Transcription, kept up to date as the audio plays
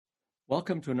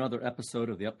Welcome to another episode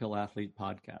of the Uphill Athlete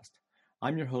Podcast.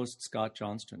 I'm your host, Scott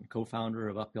Johnston, co-founder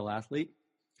of Uphill Athlete.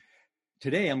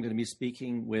 Today, I'm going to be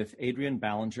speaking with Adrian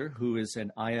Ballinger, who is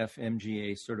an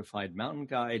IFMGA certified mountain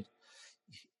guide.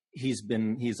 He's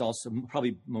also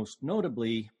probably most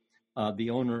notably the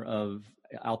owner of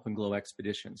Alpenglow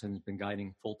Expeditions and has been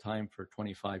guiding full-time for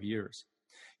 25 years.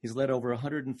 He's led over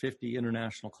 150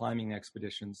 international climbing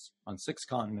expeditions on 6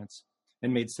 continents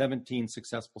and made 17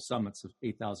 successful summits of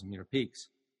 8,000-meter peaks.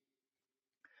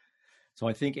 So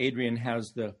I think Adrian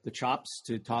has the chops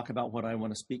to talk about what I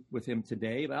want to speak with him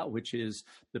today about, which is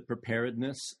the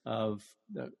preparedness of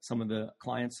some of the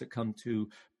clients that come to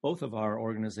both of our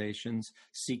organizations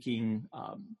seeking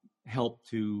help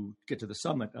to get to the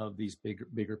summit of these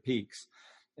bigger peaks.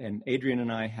 And Adrian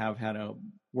and I have had a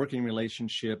working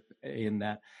relationship in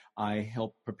that I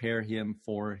helped prepare him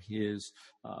for his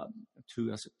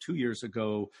 2 years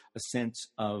ago ascent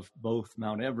of both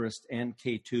Mount Everest and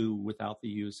K2 without the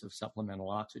use of supplemental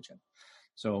oxygen.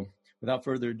 So without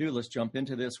further ado, let's jump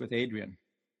into this with Adrian.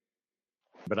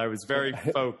 But I was very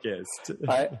focused.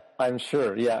 I'm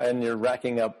sure, yeah. And you're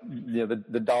racking up,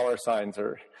 the dollar signs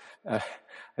are.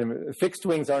 Fixed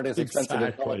wings aren't as expensive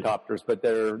as helicopters, but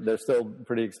they're still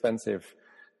pretty expensive.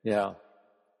 Yeah.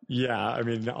 Yeah, I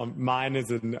mean, mine is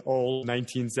an old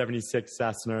 1976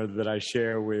 Cessna that I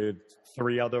share with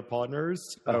 3 other partners.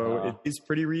 So it is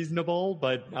pretty reasonable,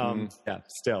 but yeah,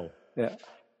 still. Yeah.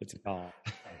 It's a dollar.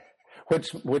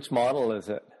 Which model is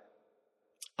it?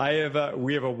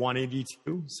 We have a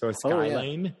 182, so a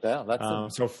Skylane. Yeah,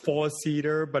 that's so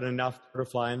 4-seater, but enough to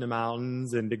fly in the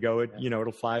mountains and to go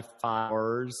it'll fly 5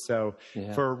 hours. So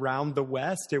for around the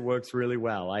West, it works really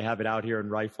well. I have it out here in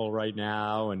Rifle right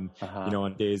now, and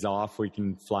on days off we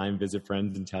can fly and visit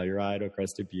friends in Telluride or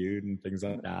Crested Butte and things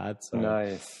like that. So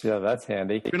nice, yeah, that's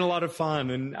handy. It's been a lot of fun,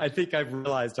 and I think I've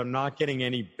realized I'm not getting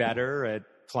any better at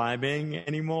climbing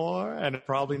anymore, and I'm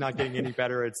probably not getting any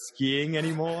better at skiing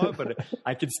anymore, but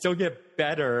I could still get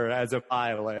better as a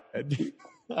pilot.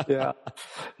 yeah,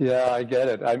 I get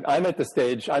it. I'm at the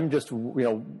stage, I'm just,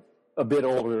 a bit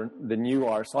older than you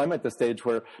are, so I'm at the stage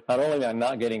where not only am I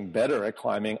not getting better at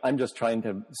climbing, I'm just trying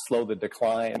to slow the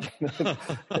decline.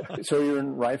 So you're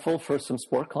in Rifle for some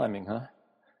sport climbing, huh?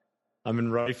 I'm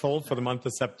in Rifle for the month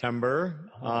of September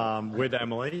with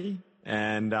Emily.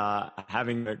 And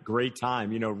having a great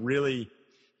time. Really,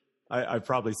 I've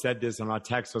probably said this on our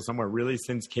text or somewhere, really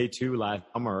since K2 last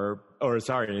summer,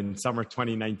 in summer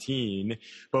 2019,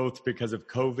 both because of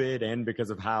COVID and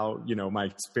because of how, my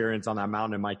experience on that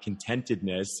mountain and my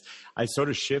contentedness, I sort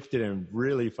of shifted and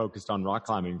really focused on rock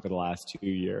climbing for the last 2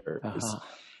 years.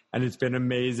 And it's been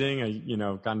amazing.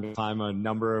 I've gotten to climb a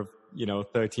number of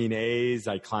 13As.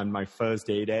 I climbed my first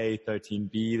 8A,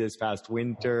 13B this past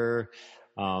winter.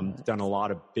 Done a lot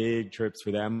of big trips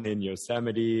with them in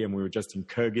Yosemite, and we were just in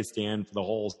Kyrgyzstan for the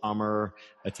whole summer,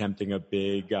 attempting a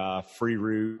big free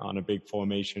route on a big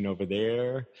formation over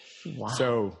there. Wow.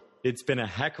 So it's been a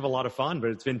heck of a lot of fun, but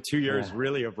it's been 2 years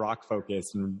really of rock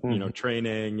focus and,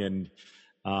 training, and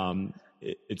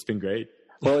it's been great.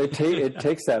 Well, it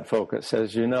takes that focus,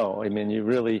 as you know. I mean, you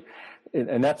really,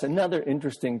 and that's another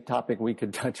interesting topic we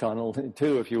could touch on a little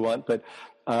too, if you want, but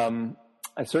I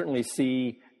certainly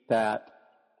see that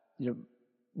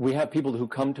we have people who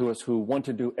come to us who want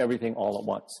to do everything all at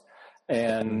once.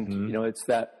 And, it's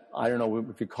that, I don't know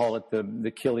if you call it the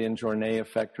Kilian Jornet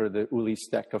effect or the Uli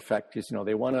Steck effect.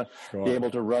 They want to be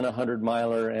able to run a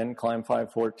 100-miler and climb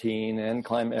 514 and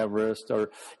climb Everest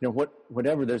or,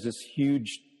 whatever. There's this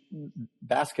huge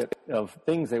basket of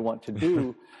things they want to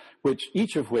do,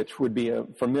 each of which would be a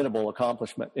formidable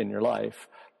accomplishment in your life.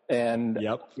 And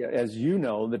as you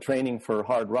know, the training for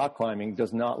hard rock climbing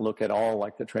does not look at all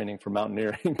like the training for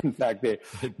mountaineering. In fact, it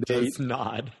does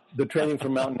not. The training for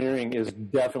mountaineering is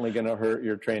definitely going to hurt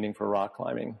your training for rock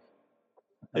climbing.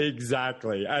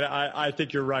 Exactly. I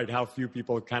think you're right, how few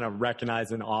people kind of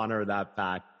recognize and honor that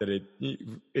fact that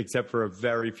except for a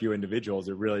very few individuals,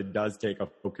 it really does take a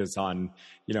focus on,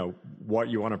 what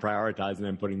you want to prioritize and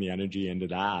then putting the energy into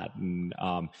that. And,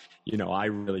 I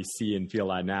really see and feel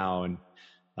that now. And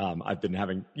I've been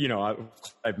having,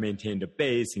 I've maintained a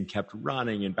base and kept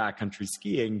running and backcountry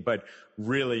skiing, but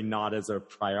really not as a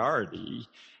priority.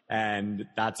 And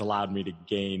that's allowed me to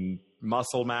gain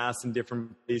muscle mass in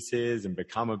different places and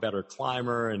become a better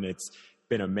climber. And it's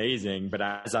been amazing. But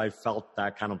as I felt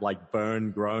that kind of like burn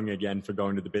growing again for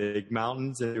going to the big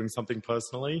mountains and doing something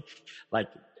personally, I'm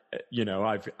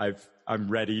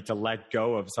ready to let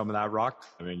go of some of that rock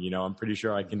climbing. I'm pretty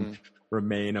sure I can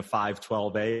remain a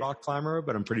 512A rock climber,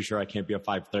 but I'm pretty sure I can't be a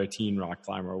 513 rock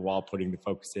climber while putting the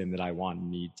focus in that I want and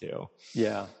need to.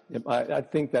 Yeah, I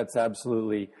think that's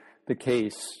absolutely the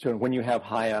case when you have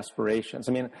high aspirations.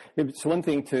 I mean, it's one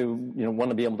thing to,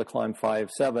 want to be able to climb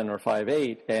 5'7" or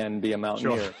 5'8" and be a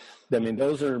mountaineer. Sure. I mean,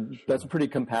 that's pretty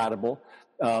compatible.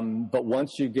 But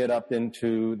once you get up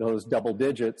into those double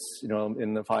digits,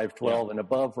 in the 5'12" and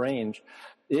above range,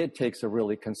 it takes a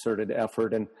really concerted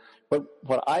effort. But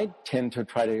what I tend to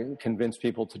try to convince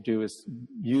people to do is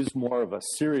use more of a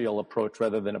serial approach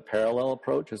rather than a parallel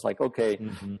approach. It's like, okay,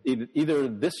 either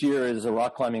this year is a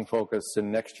rock climbing focus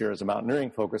and next year is a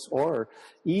mountaineering focus, or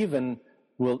even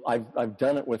I've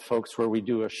done it with folks where we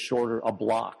do a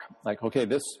block. Like, okay,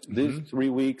 these 3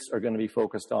 weeks are going to be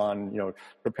focused on,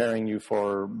 preparing you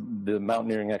for the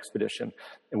mountaineering expedition,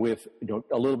 and with,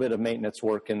 a little bit of maintenance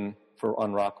work on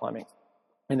rock climbing.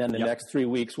 And then the next 3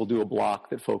 weeks, we'll do a block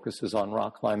that focuses on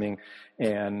rock climbing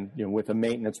and, with a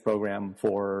maintenance program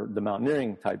for the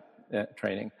mountaineering type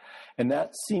training. And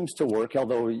that seems to work,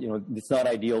 although, it's not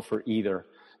ideal for either.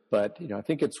 But, I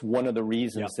think it's one of the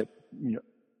reasons that,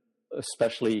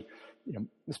 especially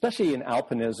in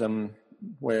alpinism,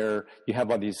 where you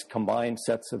have all these combined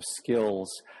sets of skills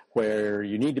where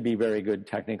you need to be very good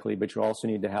technically, but you also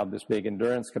need to have this big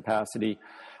endurance capacity.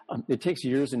 It takes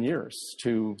years and years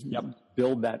to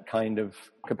build that kind of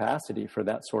capacity for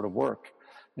that sort of work.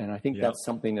 And I think that's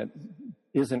something that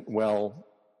isn't well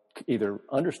either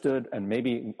understood, and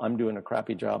maybe I'm doing a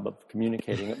crappy job of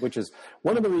communicating it, which is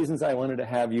one of the reasons I wanted to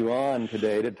have you on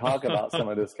today to talk about some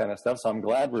of this kind of stuff. So I'm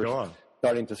glad we're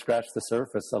starting to scratch the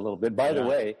surface a little bit. By the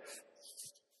way,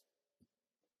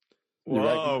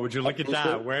 whoa, would you look at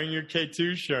that? Wearing your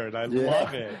K2 shirt. I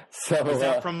love it. So, is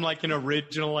that from like an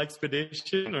original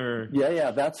expedition or?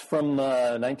 Yeah. That's from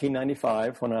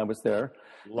 1995 when I was there.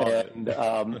 Love it.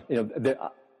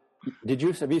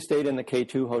 Have you stayed in the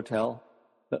K2 hotel?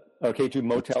 Or K2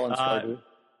 motel in Stardew?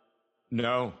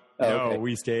 No. Okay. No,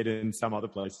 we stayed in some other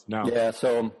place. No. Yeah,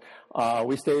 so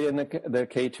we stayed in the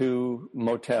K2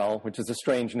 motel, which is a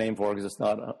strange name for it because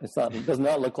it does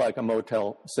not look like a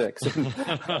Motel 6.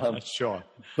 Sure.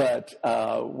 But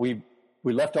we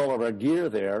left all of our gear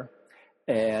there,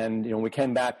 and we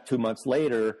came back 2 months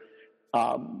later.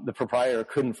 The proprietor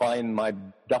couldn't find my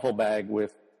duffel bag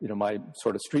with my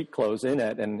sort of street clothes in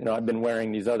it. And, I've been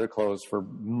wearing these other clothes for,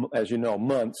 as you know,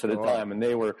 months at a time. And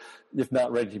they were, if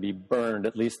not ready to be burned,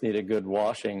 at least needed good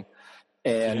washing.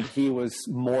 And he was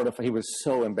mortified. He was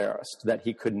so embarrassed that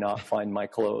he could not find my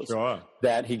clothes.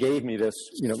 That he gave me this,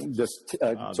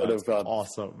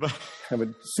 awesome. kind of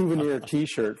a souvenir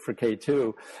T-shirt for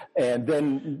K2. And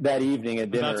then that evening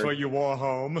at dinner. That's what you wore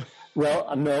home?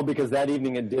 Well, no, because that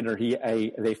evening at dinner,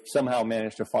 they somehow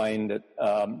managed to find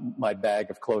my bag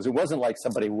of clothes. It wasn't like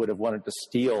somebody would have wanted to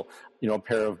steal, a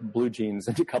pair of blue jeans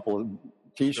and a couple of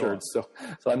T-shirts. So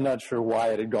I'm not sure why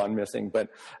it had gone missing. But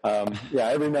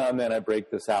every now and then I break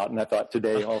this out. And I thought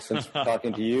today, since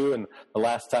talking to you, and the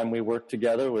last time we worked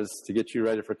together was to get you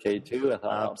ready for K2. I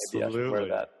thought, maybe I should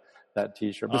wear that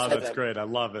T-shirt. Besides that's great. I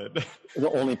love it. One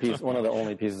of the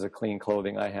only pieces of clean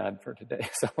clothing I had for today.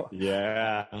 So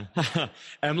yeah,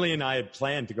 Emily and I had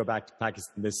planned to go back to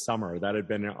Pakistan this summer. That had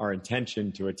been our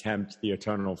intention, to attempt the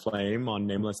Eternal Flame on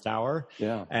Nameless Tower.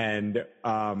 Yeah, and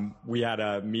we had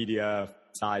a media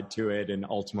side to it, and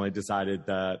ultimately decided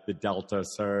that the Delta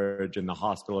surge and the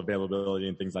hospital availability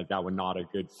and things like that were not a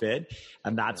good fit.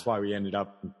 And that's why we ended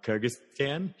up in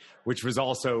Kyrgyzstan, which was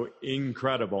also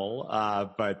incredible.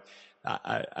 But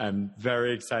I'm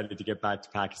very excited to get back to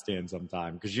Pakistan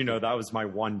sometime, because, that was my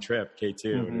one trip, K2.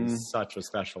 It was such a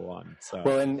special one. So.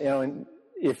 Well, and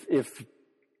if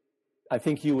I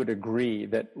think you would agree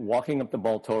that walking up the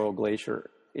Baltoro Glacier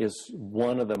is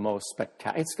one of the most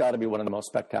it's got to be one of the most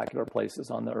spectacular places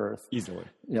on the earth. Easily.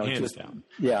 Hands down.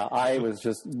 Yeah, I was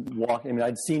just walking. I mean,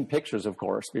 I'd seen pictures, of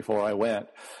course, before I went,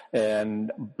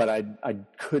 but I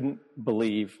couldn't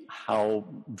believe how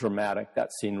dramatic that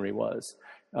scenery was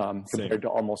compared to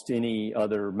almost any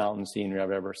other mountain scenery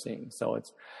I've ever seen. So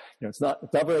it's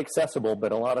not very accessible,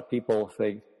 but a lot of people, if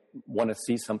they want to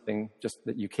see something just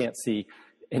that you can't see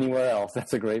anywhere else,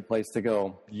 that's a great place to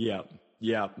go. Yeah.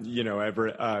 Yeah,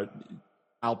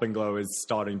 Alpenglow is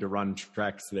starting to run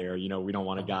treks there. We don't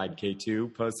want to guide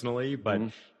K2 personally, but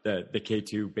the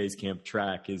K2 base camp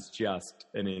trek is just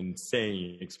an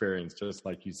insane experience, just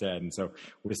like you said. And so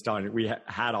we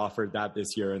had offered that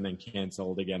this year and then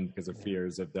canceled again because of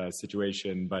fears of the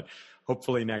situation, but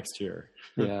hopefully next year.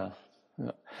 Yeah.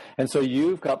 And so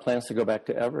you've got plans to go back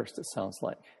to Everest, it sounds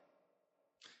like.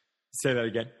 Say that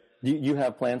again. You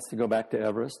have plans to go back to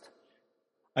Everest?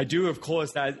 I do, of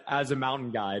course, as a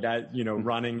mountain guide,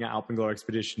 running Alpenglow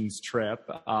Expeditions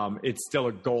trip. It's still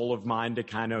a goal of mine to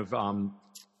kind of,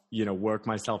 work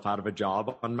myself out of a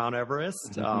job on Mount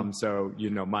Everest. So,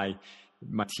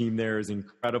 My team there is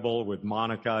incredible, with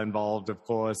Monica involved, of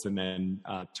course, and then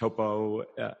Topo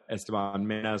Esteban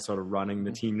Mena sort of running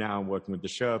the team now and working with the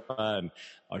Sherpa, and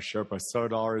our Sherpa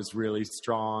Sodar is really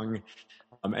strong.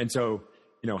 And so,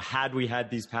 had we had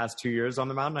these past 2 years on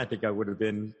the mountain, I think I would have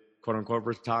been quote unquote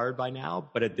retired by now.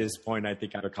 But at this point, I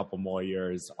think I have a couple more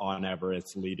years on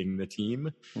Everest leading the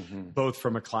team, both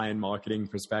from a client marketing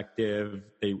perspective.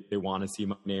 They want to see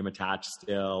my name attached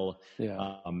still.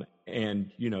 Yeah.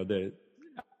 And,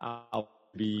 I'll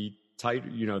be tight.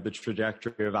 The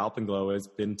trajectory of Alpenglow has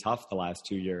been tough the last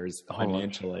 2 years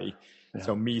financially. Yeah.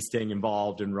 So me staying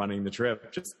involved in running the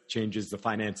trip just changes the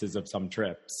finances of some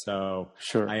trips. So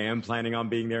sure. I am planning on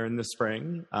being there in the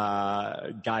spring,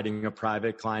 guiding a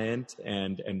private client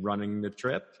and running the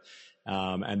trip.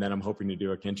 And then I'm hoping to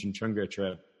do a Kanchenjunga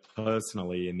trip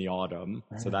personally in the autumn.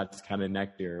 Right. So that's kind of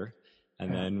next year.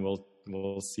 And then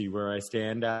we'll see where I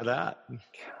stand out of that.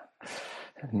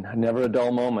 Never a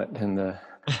dull moment in the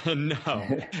no,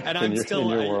 and I'm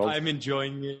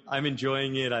enjoying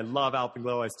it. I love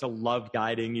Alpenglow. I still love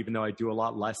guiding, even though I do a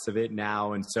lot less of it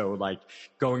now. And so,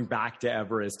 going back to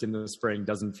Everest in the spring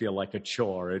doesn't feel like a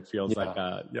chore. It feels like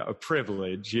a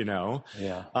privilege,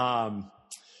 Yeah.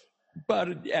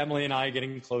 But Emily and I are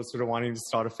getting closer to wanting to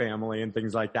start a family and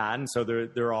things like that. And so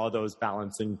there are all those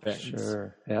balancing things.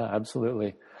 Sure. Yeah,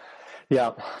 absolutely.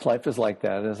 Yeah, life is like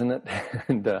that, isn't it?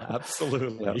 And,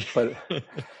 absolutely. But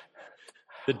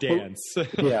the dance.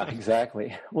 Yeah,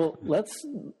 exactly. Well,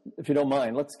 if you don't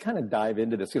mind, let's kind of dive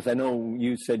into this, because I know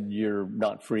you said you're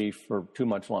not free for too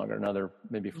much longer, another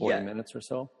maybe 40 minutes or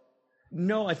so.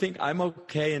 No, I think I'm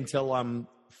okay until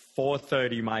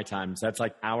 4:30 my time. So that's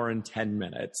like hour and 10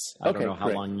 minutes. I don't know how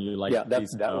long you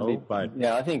these go, but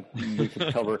yeah, I think we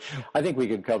could cover. I think we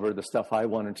could cover the stuff I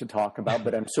wanted to talk about,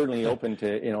 but I'm certainly open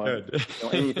to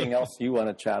anything else you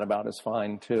want to chat about is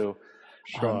fine too.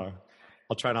 Sure.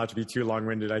 I'll try not to be too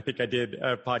long-winded. I think I did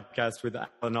a podcast with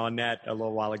Alan Arnett a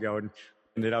little while ago and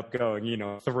ended up going,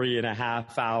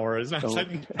 3.5 hours. And I was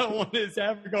like, no one is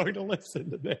ever going to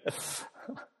listen to this.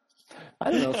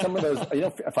 I don't know. Some of those,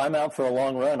 if I'm out for a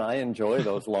long run, I enjoy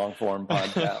those long-form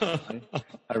podcasts.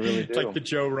 I really do. It's like the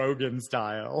Joe Rogan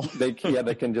style. They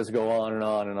can just go on and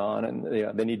on and on,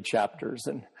 and they need chapters,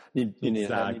 and you need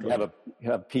to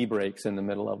have pee breaks in the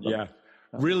middle of them. Yeah.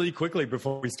 Really quickly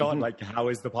before we start, how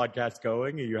is the podcast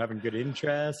going? Are you having good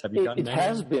interest? Have you gotten it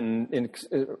has been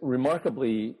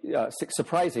remarkably,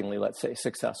 surprisingly, let's say,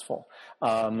 successful.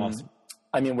 Awesome.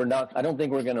 I mean, I don't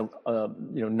think we're going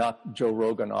to, knock Joe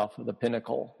Rogan off of the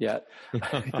pinnacle yet.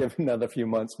 Give another few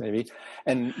months maybe.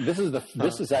 And this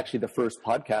is actually the first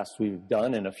podcast we've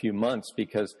done in a few months,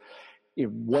 because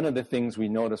one of the things we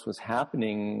noticed was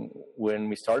happening when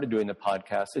we started doing the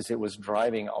podcast is it was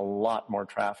driving a lot more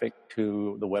traffic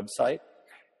to the website.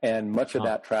 And much of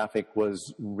that traffic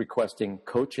was requesting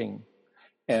coaching.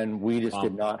 And we just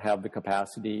did not have the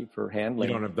capacity for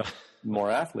handling more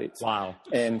athletes. Wow.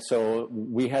 And so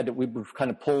we were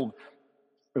kind of pulled.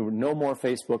 There were no more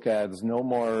Facebook ads, no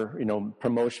more,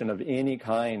 promotion of any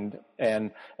kind.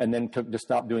 And then to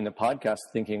stop doing the podcast,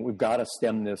 thinking we've got to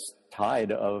stem this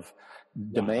tide of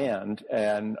demand.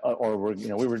 And, or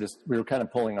we were kind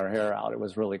of pulling our hair out. It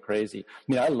was really crazy.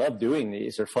 I mean, I love doing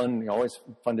these. They're fun, always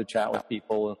fun to chat with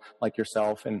people like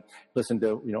yourself and listen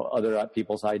to, other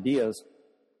people's ideas.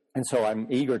 And so I'm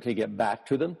eager to get back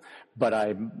to them, but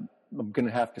I'm going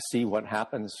to have to see what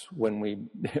happens when we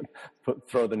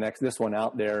throw this one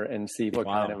out there and see what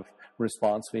kind of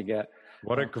response we get.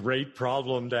 What a great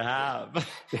problem to have.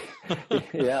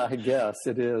 Yeah, I guess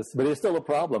it is, but it's still a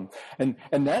problem. And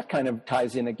that kind of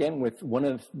ties in again with one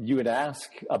of you had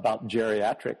asked about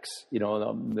geriatrics,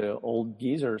 the old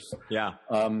geezers. Yeah.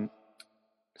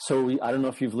 So I don't know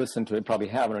if you've listened to it, probably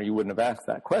haven't, or you wouldn't have asked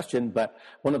that question, but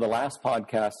one of the last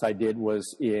podcasts I did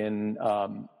was in,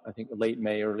 I think late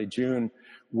May, early June,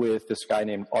 with this guy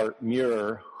named Art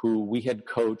Muir, who we had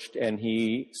coached, and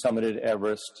he summited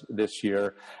Everest this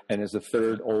year and is the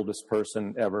third oldest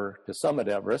person ever to summit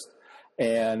Everest.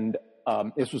 And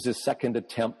this was his second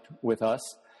attempt with us.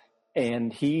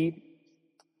 And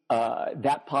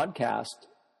that podcast,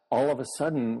 all of a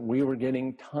sudden, we were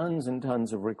getting tons and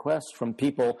tons of requests from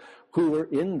people who were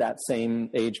in that same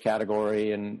age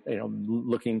category and,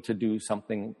 looking to do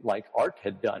something like Art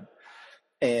had done.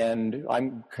 And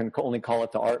I can only call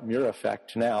it the Art Muir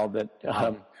effect now that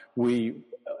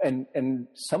and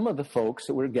some of the folks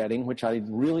that we're getting, which I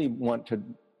really want to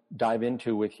dive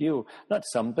into with you, not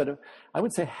some, but I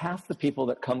would say half the people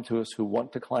that come to us who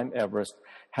want to climb Everest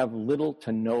have little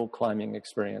to no climbing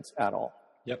experience at all.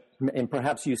 Yep. And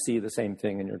perhaps you see the same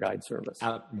thing in your guide service.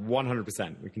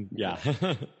 100%. We can, yeah.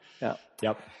 Yeah.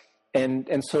 Yep.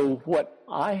 And so what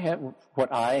I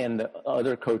and the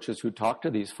other coaches who talk to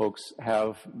these folks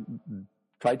have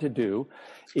tried to do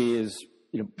is,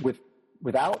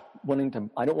 without wanting to,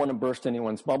 I don't want to burst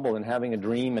anyone's bubble, and having a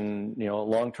dream and, a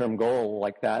long-term goal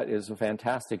like that is a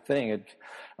fantastic thing.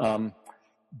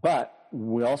 But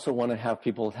we also want to have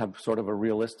people have sort of a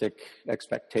realistic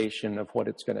expectation of what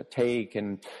it's going to take.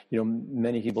 And,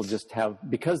 many people just have,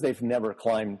 because they've never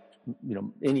climbed,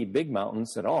 any big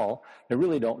mountains at all, they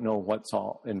really don't know what's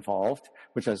all involved,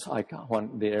 which is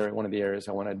one of the areas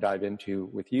I want to dive into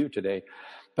with you today.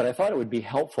 But I thought it would be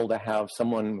helpful to have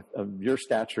someone of your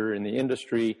stature in the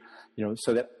industry,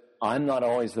 so that I'm not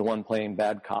always the one playing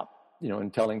bad cop,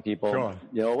 and telling people,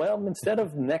 Sure. Well, instead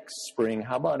of next spring,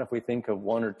 how about if we think of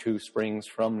 1 or 2 springs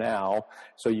from now,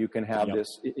 so you can have Yep.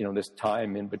 this, this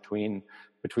time in between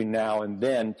now and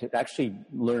then to actually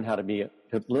learn how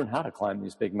to climb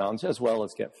these big mountains as well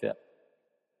as get fit.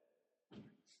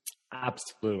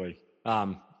 Absolutely. Are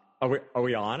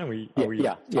we on? Are we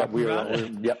Yeah, talking about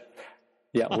it? yep.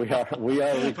 Yeah, we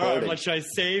are recording. Like, should I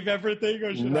save everything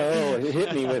or should No,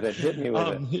 hit me with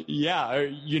it. Yeah,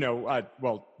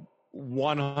 well,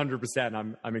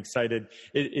 100%. I'm excited.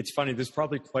 It's funny. There's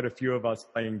probably quite a few of us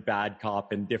playing bad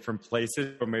cop in different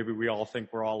places, or maybe we all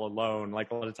think we're all alone.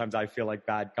 Like, a lot of times I feel like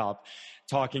bad cop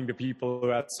talking to people who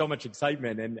have so much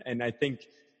excitement. And I think,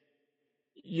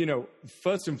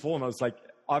 first and foremost, like,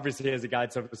 obviously as a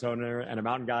guide service owner and a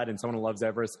mountain guide and someone who loves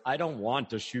Everest, I don't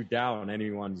want to shoot down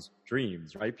anyone's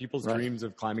dreams, right? People's dreams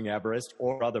of climbing Everest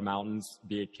or other mountains,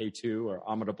 be it K2 or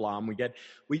Ama Dablam.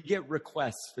 We get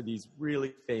requests for these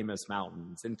really famous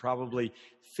mountains, and probably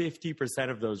 50%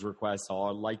 of those requests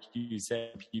are, like you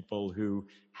said, people who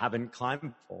haven't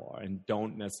climbed before and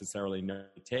don't necessarily know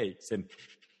what it takes. And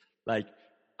like,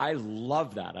 I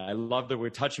love that. I love that we're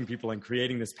touching people and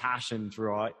creating this passion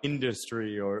through our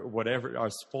industry or whatever, our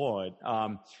sport.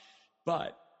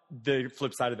 But the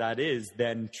flip side of that is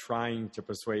then trying to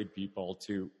persuade people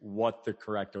to what the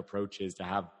correct approach is to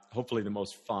have hopefully the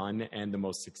most fun and the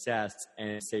most success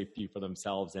and safety for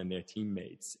themselves and their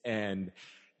teammates. And,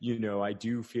 I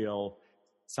do feel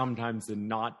sometimes that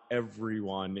not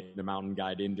everyone in the mountain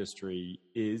guide industry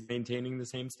is maintaining the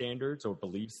same standards or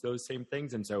believes those same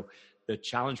things. And so the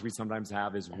challenge we sometimes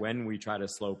have is when we try to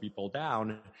slow people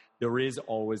down, there is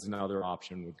always another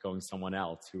option with going someone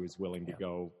else who is willing to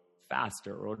go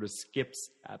faster or to skip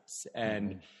steps.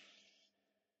 And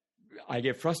I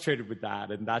get frustrated with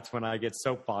that. And that's when I get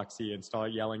soapboxy and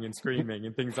start yelling and screaming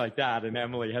and things like that. And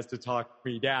Emily has to talk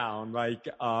me down. Like,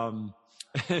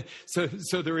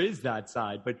 so there is that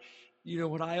side. But,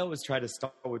 what I always try to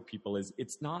start with people is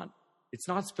it's not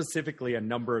specifically a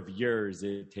number of years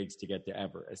it takes to get to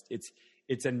Everest.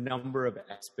 It's a number of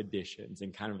expeditions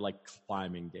and kind of like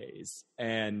climbing days.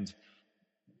 And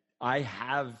I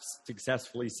have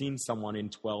successfully seen someone in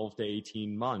 12 to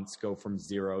 18 months go from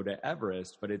zero to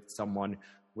Everest, but it's someone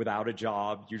without a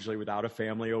job, usually without a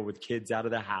family or with kids out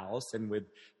of the house, and with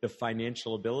the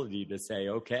financial ability to say,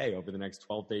 okay, over the next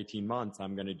 12 to 18 months,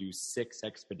 I'm going to do 6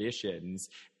 expeditions.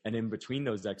 And in between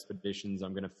those expeditions,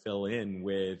 I'm going to fill in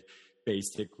with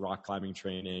basic rock climbing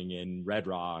training in Red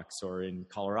Rocks or in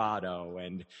Colorado.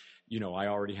 And, I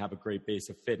already have a great base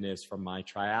of fitness from my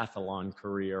triathlon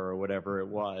career or whatever it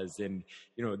was. And,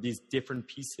 these different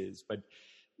pieces. But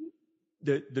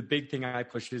the big thing I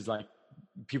push is, like,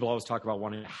 people always talk about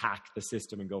wanting to hack the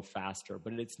system and go faster,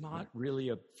 but it's not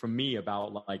really for me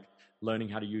about like learning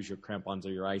how to use your crampons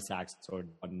or your ice axe or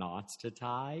knots to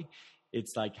tie.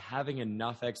 It's like having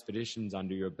enough expeditions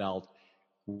under your belt.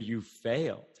 You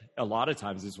failed a lot of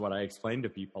times is what I explain to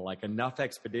people, like enough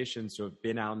expeditions to have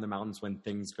been out in the mountains when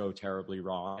things go terribly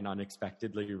wrong and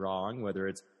unexpectedly wrong, whether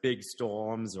it's big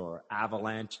storms or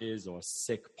avalanches or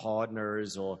sick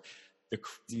partners or the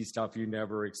crazy stuff you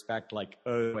never expect, like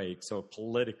earthquakes or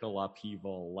political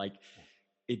upheaval. Like,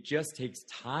 it just takes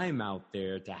time out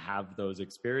there to have those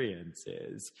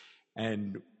experiences.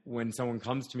 And when someone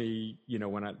comes to me,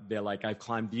 they're like, I've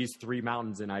climbed these 3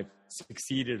 mountains and I've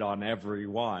succeeded on every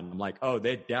one. I'm like, oh,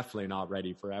 they're definitely not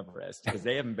ready for Everest because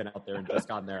they haven't been out there and just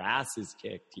gotten their asses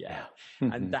kicked yet.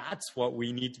 And that's what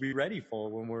we need to be ready for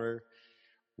when we're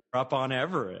up on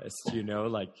Everest,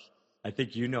 like, I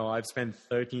think, I've spent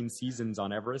 13 seasons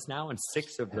on Everest now, and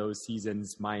 6 of those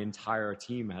seasons, my entire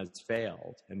team has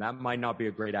failed. And that might not be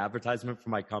a great advertisement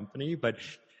for my company, but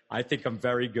I think I'm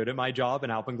very good at my job,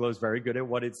 and Alpenglow is very good at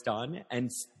what it's done. And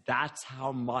that's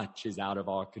how much is out of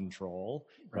our control.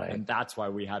 Right. And that's why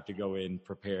we have to go in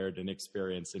prepared and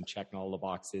experienced and check all the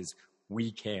boxes we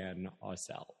can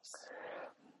ourselves.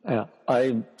 Yeah,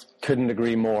 I couldn't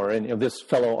agree more. And this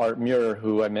fellow Art Muir,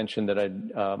 who I mentioned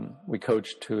that we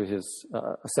coached to his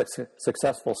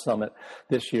successful summit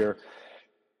this year.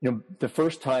 The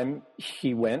first time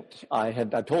he went, I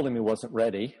told him he wasn't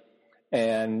ready,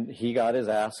 and he got his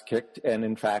ass kicked, and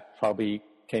in fact probably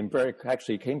came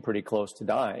pretty close to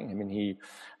dying. I mean, he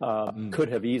could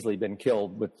have easily been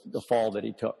killed with the fall that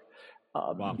he took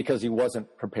because he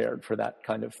wasn't prepared for that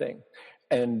kind of thing.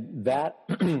 And that,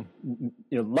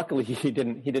 luckily he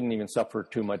didn't even suffer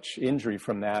too much injury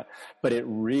from that, but it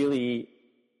really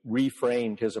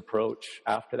reframed his approach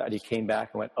after that. He came back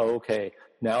and went, oh, okay,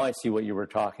 now I see what you were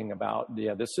talking about.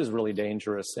 Yeah, this is really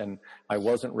dangerous, and I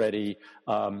wasn't ready.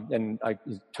 And I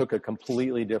took a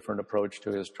completely different approach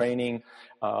to his training.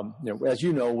 As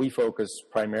you know, we focus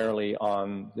primarily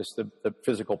on the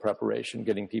physical preparation,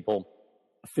 getting people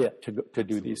fit to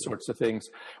do these sorts of things.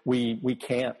 We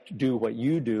can't do what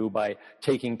you do by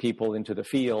taking people into the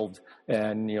field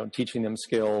and teaching them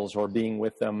skills or being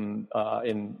with them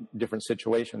in different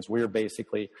situations. We're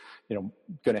basically going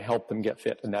to help them get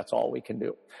fit, and that's all we can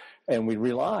do. And we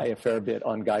rely a fair bit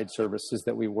on guide services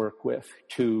that we work with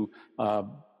to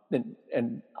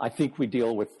and I think we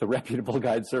deal with the reputable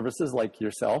guide services like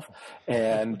yourself,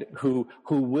 and who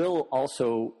will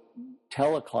also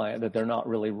tell a client that they're not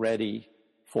really ready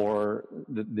for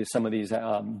some of these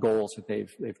goals that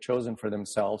they've chosen for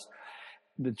themselves.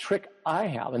 The trick I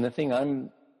have, and the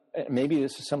thing maybe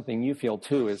this is something you feel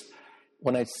too, is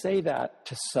when I say that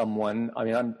to someone, I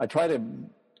mean, I try to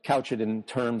couch it in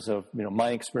terms of, my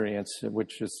experience,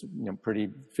 which is, pretty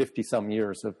 50 some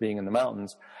years of being in the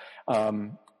mountains.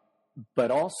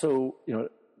 But also,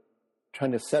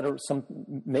 trying to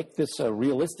make this a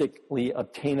realistically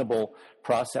obtainable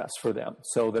process for them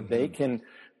so that they can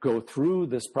go through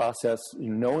this process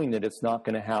knowing that it's not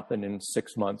going to happen in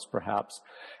 6 months, perhaps,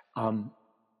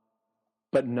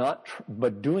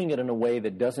 but doing it in a way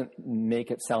that doesn't make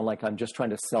it sound like I'm just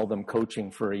trying to sell them coaching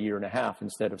for a year and a half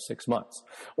instead of 6 months,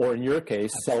 or in your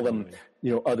case, sell them,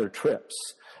 other trips.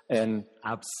 And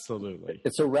absolutely,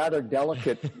 it's a rather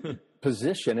delicate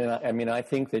position. And I mean, I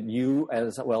think that you,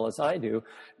 as well as I do,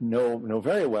 know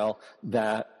very well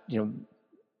that,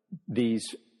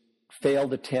 these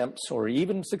failed attempts or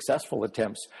even successful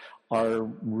attempts are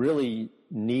really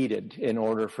needed in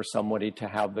order for somebody to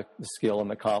have the skill and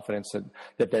the confidence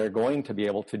that they're going to be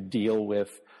able to deal with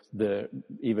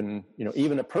even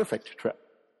a perfect trip,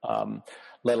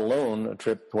 let alone a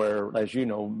trip where, as you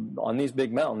know, on these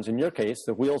big mountains, in your case,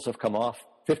 the wheels have come off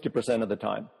 50% of the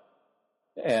time.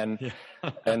 And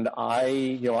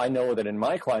I know that in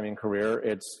my climbing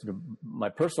career, my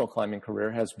personal climbing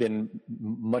career has been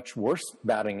much worse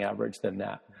batting average than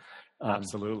that.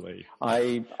 Absolutely.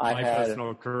 My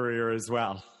personal career as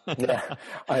well. Yeah,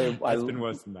 it's been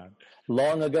worse than that.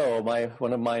 Long ago,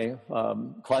 one of my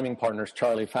climbing partners,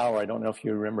 Charlie Fowler, I don't know if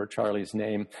you remember Charlie's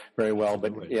name very well,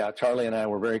 but yeah, Charlie and I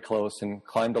were very close and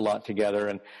climbed a lot together.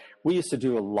 And we used to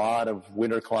do a lot of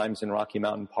winter climbs in Rocky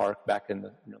Mountain Park back in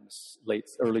the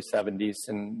early 70s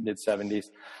and mid 70s.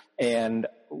 And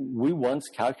we once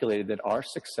calculated that our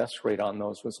success rate on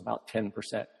those was about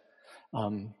 10%.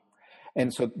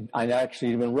 And so I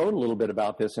actually even wrote a little bit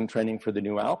about this in training for the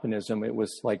new alpinism. It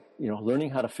was like, learning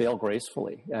how to fail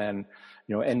gracefully and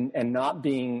not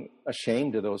being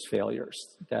ashamed of those failures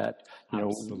that,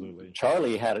 Absolutely.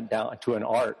 Charlie had it down to an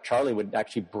art. Charlie would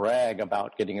actually brag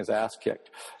about getting his ass kicked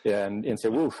and say,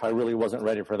 woof, I really wasn't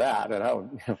ready for that.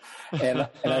 And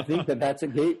I think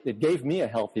it gave me a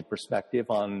healthy perspective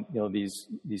on,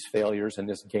 these failures and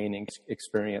this gaining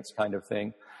experience kind of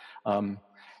thing.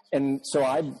 And so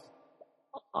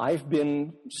I've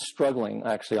been struggling,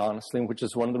 actually, honestly, which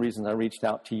is one of the reasons I reached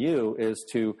out to you, is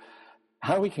to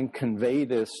how we can convey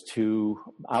this to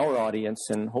our audience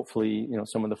and hopefully,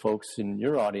 some of the folks in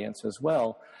your audience as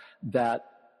well, that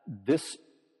this,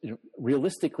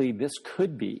 realistically, this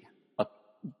could be a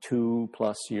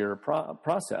 2+ year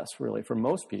process, really, for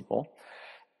most people.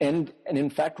 And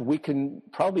in fact, we can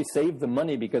probably save the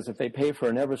money because if they pay for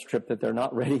an Everest trip that they're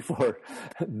not ready for,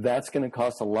 that's going to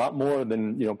cost a lot more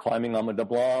than, climbing Ama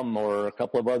Dablam or a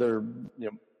couple of other,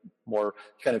 more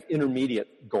kind of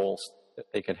intermediate goals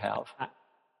that they could have.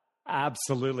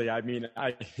 Absolutely. I mean,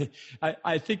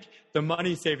 I think the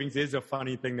money savings is a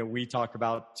funny thing that we talk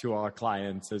about to our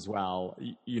clients as well.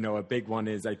 A big one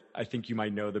is I think you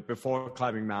might know that before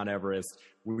climbing Mount Everest,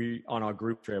 on our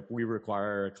group trip, we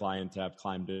require a client to have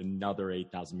climbed another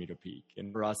 8,000 meter peak.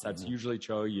 And for us, that's usually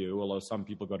Cho Oyu, although some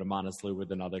people go to Manaslu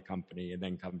with another company and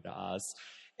then come to us.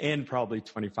 And probably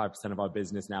 25% of our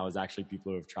business now is actually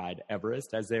people who have tried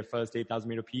Everest as their first 8,000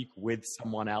 meter peak with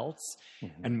someone else.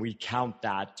 Mm-hmm. And we count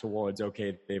that towards,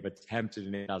 okay, they've attempted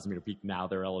an 8,000 meter peak. Now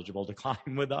they're eligible to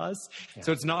climb with us. Yeah.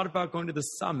 So it's not about going to the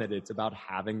summit. It's about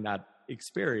having that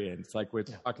experience like we're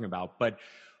talking about. But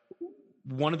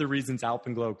one of the reasons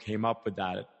Alpenglow came up with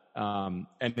that, and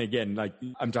again, like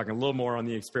I'm talking a little more on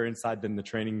the experience side than the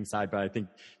training side, but I think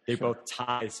they both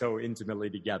tie so intimately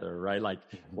together, right? Like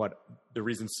what the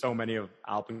reason so many of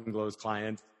Alpenglow's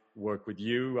clients work with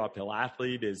you, Uphill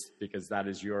Athlete, is because that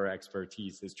is your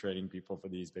expertise, is training people for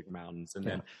these big mountains. And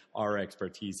then our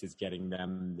expertise is getting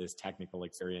them this technical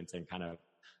experience and kind of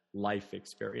life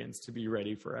experience to be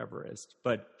ready for Everest.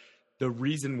 But the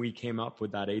reason we came up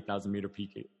with that 8,000 meter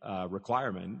peak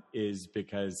requirement is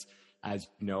because, as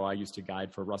you know, I used to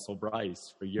guide for Russell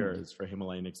Bryce for years for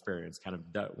Himalayan Experience, kind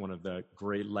of one of the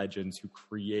great legends who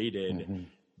created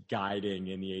guiding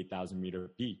in the 8,000 meter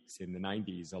peaks in the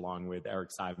 90s, along with Eric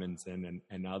Simonson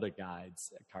and other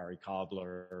guides, Kari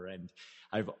Cobbler. And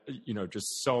I've,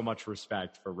 just so much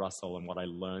respect for Russell and what I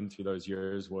learned through those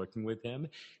years working with him.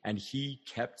 And he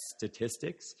kept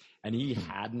statistics, and he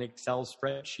had an Excel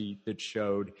spreadsheet that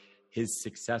showed his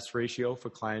success ratio for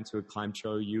clients who had climbed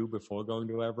Cho Oyu before going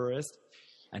to Everest,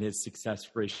 and his success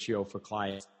ratio for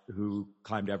clients who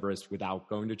climbed Everest without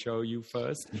going to Cho Oyu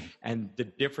first. And the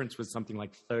difference was something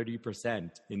like 30%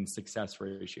 in success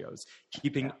ratios,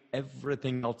 keeping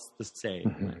everything else the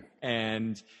same.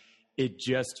 And it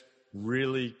just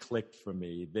really clicked for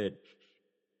me that,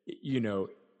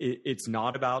 it's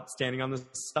not about standing on the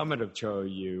summit of Cho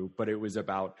Oyu, but it was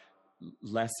about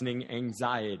lessening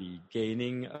anxiety,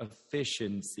 gaining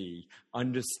efficiency,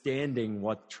 understanding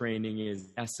what training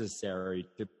is necessary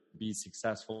to be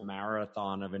successful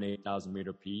marathon of an 8,000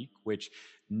 meter peak, which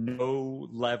no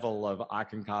level of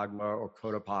Aconcagua or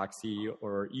Cotopaxi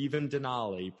or even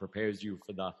Denali prepares you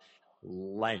for the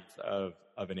length of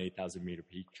an 8,000 meter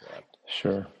peak trip.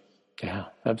 Sure. Yeah,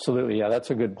 absolutely. Yeah, that's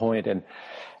a good point. And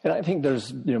I think there's,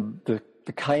 the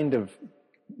kind of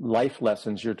life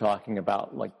lessons you're talking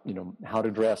about, like, how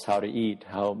to dress, how to eat,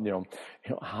 how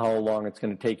long it's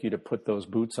going to take you to put those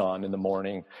boots on in the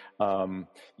morning, how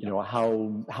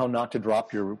not to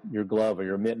drop your glove or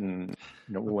your mitten,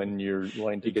 when you're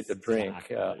going to get the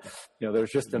drink.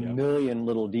 There's just a million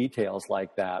little details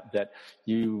like that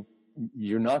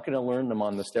you're not going to learn them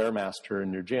on the Stairmaster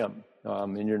in your gym.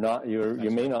 And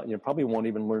you probably won't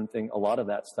even learn a lot of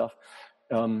that stuff,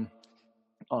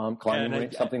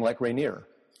 climbing something like Rainier.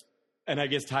 And I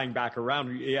guess tying back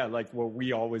around, like what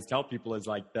we always tell people is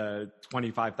like the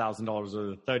 $25,000 or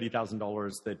the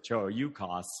 $30,000 that Cho Oyu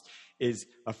costs is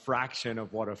a fraction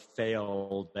of what a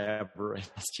failed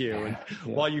Everest you. And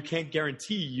while you can't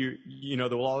guarantee there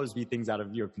will always be things out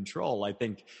of your control, I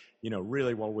think,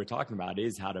 really what we're talking about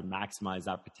is how to maximize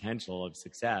that potential of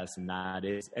success,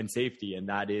 and safety. And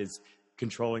that is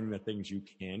controlling the things you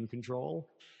can control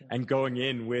and going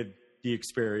in with the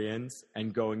experience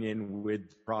and going in with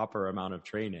the proper amount of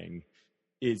training.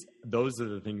 Those are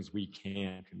the things we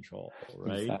can control,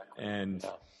 right? Exactly. And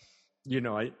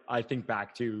I think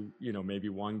back to maybe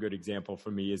one good example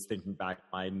for me is thinking back to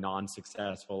my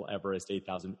non-successful Everest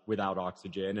 8,000 without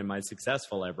oxygen and my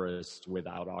successful Everest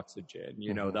without oxygen.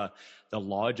 The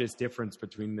largest difference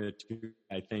between the two,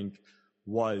 I think,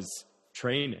 was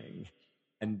training.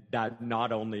 And that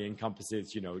not only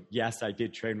encompasses, yes, I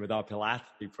did train with Uphill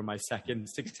Athlete for my second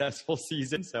successful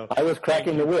season. So I was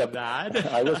cracking the whip.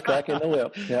 I was cracking the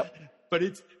whip. Yep. But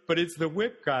it's the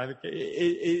whip guy.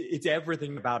 It's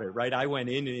everything about it, right? I went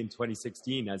in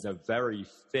 2016 as a very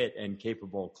fit and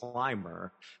capable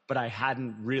climber, but I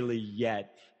hadn't really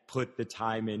yet put the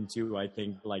time into, I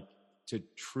think, like to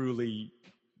truly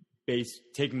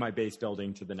taking my base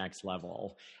building to the next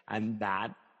level. And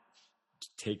that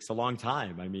takes a long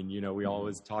time. I mean, we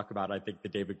always talk about, I think, the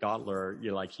David Gottler,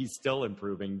 he's still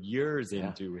improving years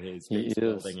into his base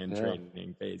building and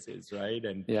training phases, right?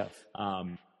 And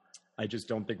I just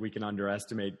don't think we can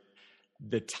underestimate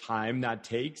the time that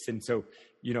takes. And so,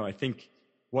 I think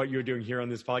what you're doing here on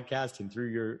this podcast and through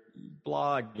your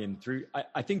blog and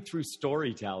I think through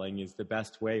storytelling is the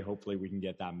best way, hopefully, we can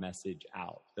get that message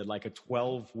out. That like a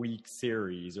 12-week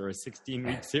series or a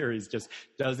 16-week series just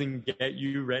doesn't get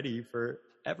you ready for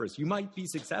Everest. You might be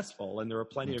successful, and there are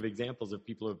plenty of examples of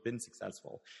people who have been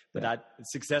successful, but that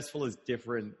successful is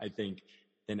different, I think,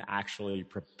 than actually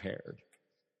prepared.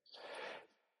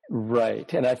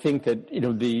 Right. And I think that,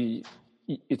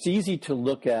 it's easy to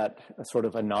look at a sort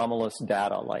of anomalous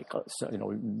data, like,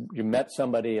 you met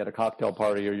somebody at a cocktail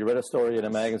party, or you read a story in a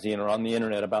magazine or on the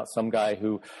internet about some guy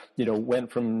who,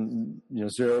 went from,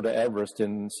 0 to Everest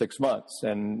in 6 months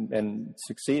and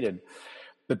succeeded.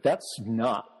 But that's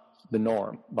not the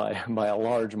norm by a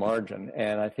large margin.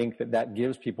 And I think that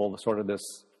gives people sort of this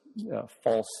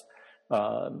false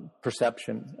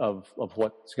perception of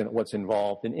what's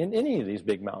involved in any of these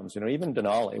big mountains. Even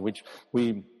Denali, which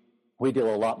we deal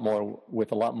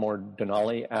with a lot more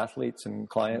Denali athletes and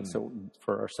clients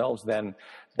for ourselves than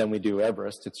we do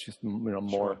Everest. It's just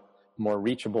more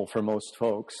reachable for most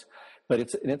folks. But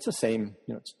it's the same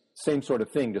same sort of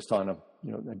thing, just on a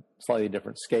slightly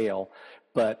different scale.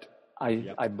 But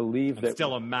I believe that it's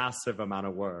still a massive amount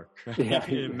of work,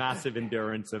 a massive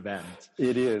endurance event.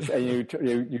 It is, and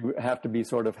you have to be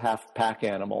sort of half pack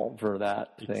animal for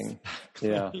that thing.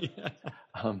 Exactly.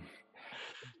 Yeah.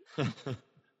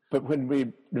 But when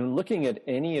we're looking at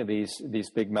any of these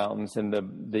big mountains and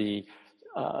the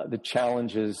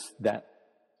challenges that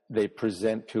they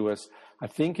present to us, I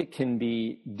think it can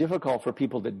be difficult for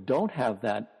people that don't have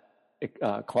that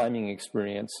climbing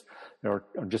experience or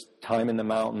just time in the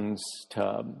mountains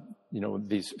to,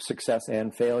 these success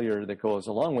and failure that goes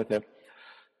along with it.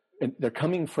 And they're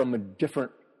coming from a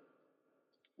different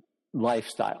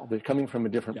lifestyle. They're coming from a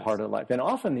different part of life. And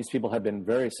often these people have been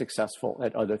very successful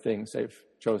at other things they've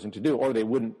chosen to do, or they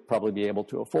wouldn't probably be able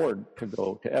to afford to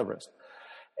go to Everest.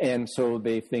 And so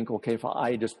they think, okay, if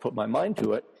I just put my mind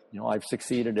to it, I've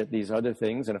succeeded at these other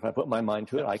things, and if I put my mind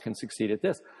to it, I can succeed at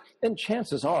this. And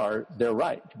chances are they're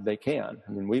right. They can.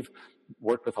 I mean, we've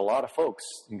worked with a lot of folks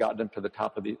and gotten them to the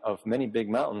top of many big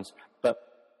mountains. But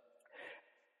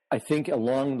I think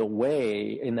along the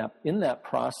way, in that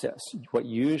process, what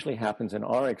usually happens in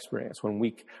our experience, when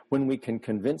we can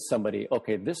convince somebody,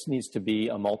 okay, this needs to be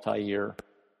a multi-year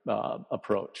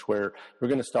approach, where we're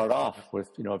going to start off with,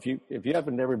 if you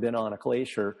haven't ever been on a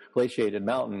glaciated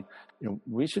mountain,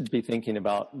 we should be thinking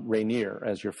about Rainier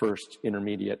as your first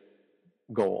intermediate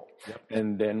goal. Yep.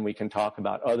 And then we can talk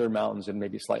about other mountains and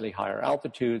maybe slightly higher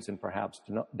altitudes, and perhaps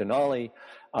Denali.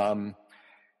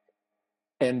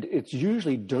 And it's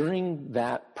usually during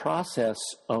that process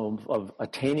of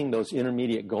attaining those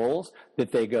intermediate goals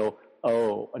that they go,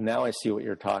 oh, now I see what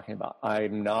you're talking about.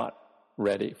 I'm not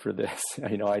ready for this.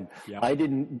 They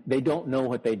don't know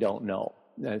what they don't know.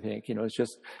 I think, it's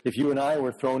just, if you and I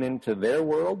were thrown into their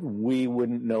world, we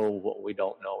wouldn't know what we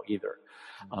don't know either.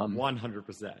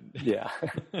 100%. Yeah.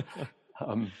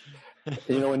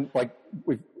 And like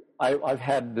I've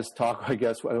had this talk, I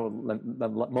guess,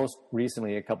 most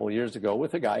recently a couple of years ago,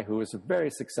 with a guy who is a very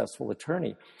successful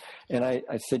attorney. And I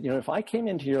said, if I came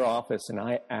into your office and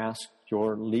I asked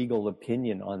your legal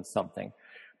opinion on something,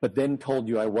 but then told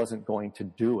you I wasn't going to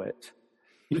do it,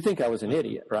 you think I was an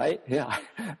idiot, right? Yeah.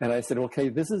 And I said, okay,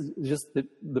 this is just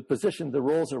the position, the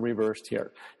roles are reversed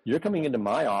here. You're coming into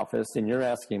my office and you're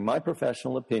asking my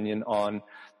professional opinion on,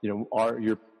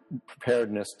 your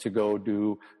preparedness to go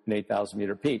do an 8,000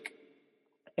 meter peak.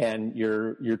 And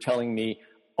you're telling me,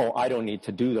 oh, I don't need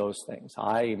to do those things.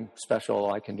 I'm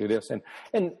special. I can do this.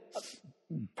 And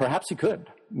perhaps you could.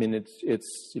 I mean,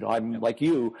 it's, I'm like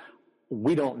you.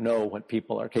 We don't know what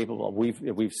people are capable of.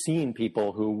 We've seen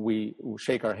people who we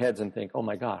shake our heads and think, oh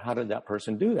my God, how did that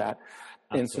person do that?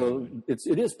 Absolutely. And so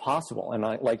it is possible. And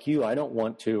I, like you, I don't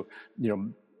want to,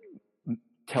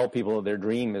 tell people their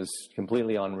dream is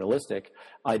completely unrealistic.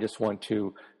 I just want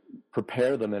to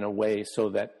prepare them in a way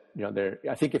so that,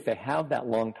 I think if they have that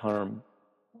long-term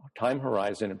time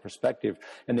horizon and perspective,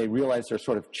 and they realize they're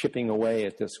sort of chipping away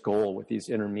at this goal with these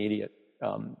intermediate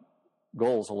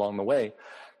goals along the way,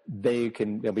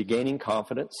 they'll be gaining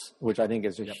confidence, which I think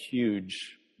is a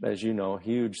huge, as you know,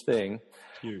 huge thing.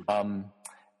 Huge.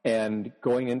 And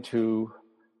going into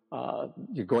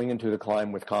the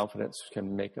climb with confidence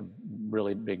can make a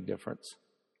really big difference.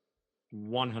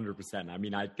 100%. I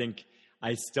mean,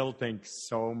 I still think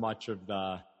so much of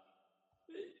I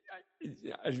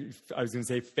was going to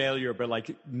say failure, but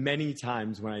like many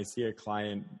times when I see a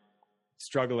client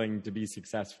struggling to be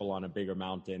successful on a bigger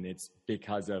mountain, it's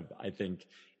because of, I think,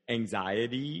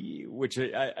 anxiety, which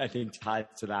I think ties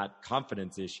to that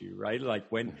confidence issue, right? Like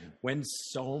when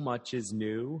so much is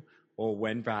new, or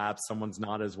when perhaps someone's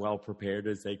not as well prepared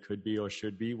as they could be or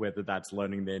should be, whether that's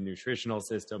learning their nutritional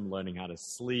system, learning how to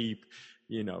sleep,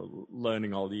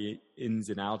 learning all the ins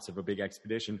and outs of a big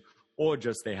expedition, or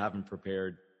just they haven't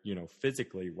prepared,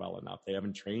 physically well enough. They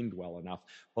haven't trained well enough.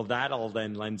 Well, that all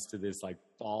then lends to this like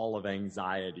ball of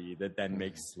anxiety that then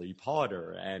makes sleep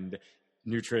harder and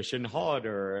nutrition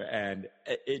harder. And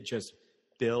it just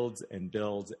builds and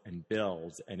builds and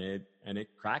builds, and it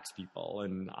cracks people.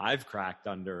 And I've cracked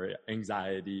under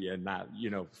anxiety and that,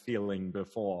 feeling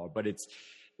before, but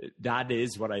that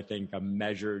is what I think a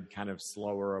measured kind of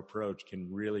slower approach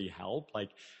can really help.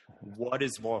 Like, what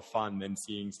is more fun than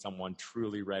seeing someone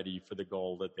truly ready for the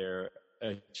goal that they're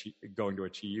going to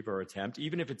achieve or attempt,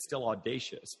 even if it's still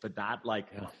audacious, but that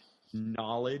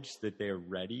knowledge that they're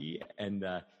ready, and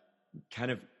the kind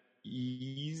of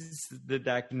ease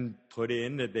that can put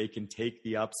in, that they can take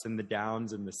the ups and the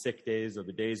downs and the sick days or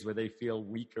the days where they feel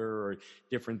weaker or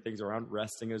different things around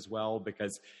resting as well,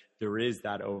 because there is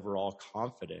that overall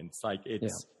confidence. Like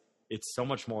it's so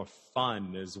much more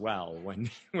fun as well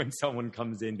when someone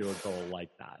comes into a goal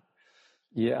like that.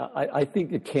 Yeah, I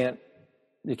think you can't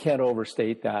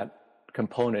overstate that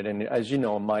component. And as you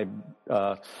know,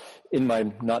 in my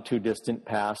not too distant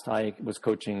past, I was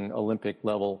coaching Olympic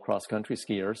level cross country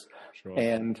skiers. Sure.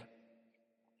 And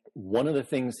one of the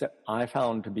things that I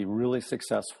found to be really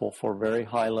successful for very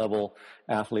high level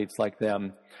athletes like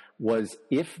them was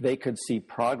if they could see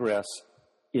progress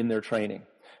in their training.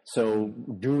 So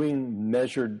doing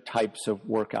measured types of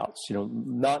workouts,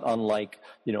 not unlike,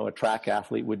 a track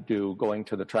athlete would do, going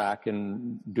to the track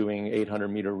and doing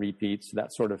 800-meter repeats,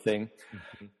 that sort of thing.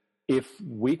 Mm-hmm. If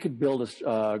we could build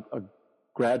a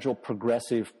gradual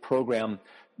progressive program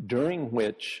during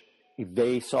which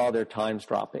they saw their times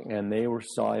dropping and they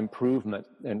saw improvement,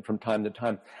 and from time to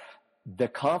time, the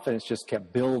confidence just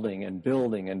kept building and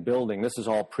building and building. This is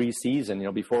all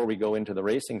pre-season, before we go into the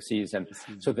racing season.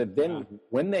 So that then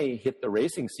when they hit the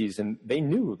racing season, they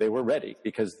knew they were ready,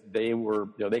 because they were,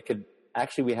 they could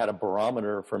actually, we had a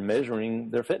barometer for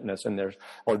measuring their fitness, and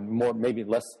or more, maybe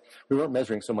less. We weren't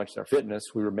measuring so much their fitness.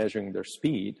 We were measuring their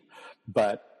speed,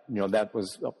 but that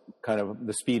was kind of,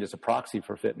 the speed is a proxy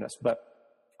for fitness. But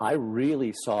I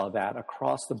really saw that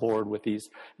across the board with these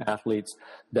athletes,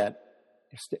 that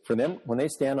for them, when they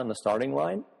stand on the starting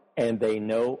line and they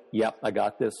know, yep, I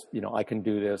got this, I can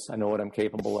do this, I know what I'm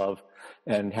capable of,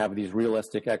 and have these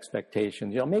realistic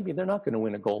expectations. Maybe they're not going to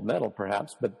win a gold medal,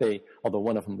 perhaps, but although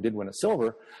one of them did win a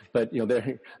silver, but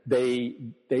they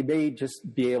may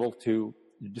just be able to,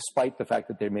 despite the fact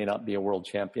that they may not be a world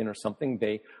champion or something,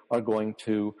 they are going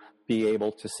to be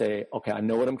able to say, okay, I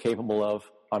know what I'm capable of,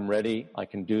 I'm ready, I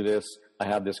can do this, I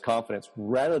have this confidence,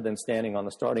 rather than standing on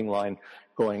the starting line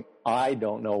going, I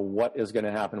don't know what is going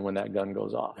to happen when that gun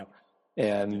goes off. Yep.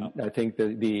 And yep. I think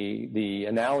the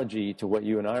analogy to what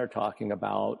you and I are talking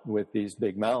about with these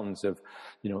big mountains of,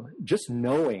 just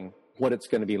knowing what it's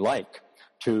going to be like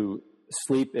to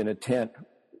sleep in a tent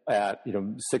at,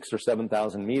 6,000 or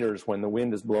 7,000 meters when the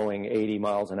wind is blowing 80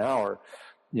 miles an hour,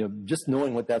 just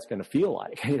knowing what that's going to feel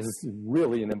like is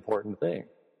really an important thing.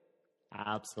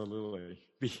 Absolutely.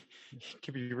 It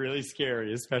can be really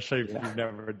scary, especially if you've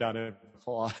never done it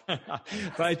before.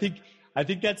 But I think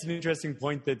that's an interesting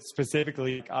point, that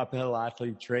specifically uphill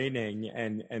athlete training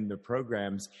and the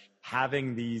programs,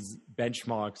 having these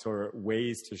benchmarks or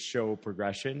ways to show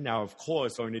progression. Now, of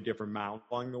course, going to different mountains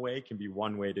along the way can be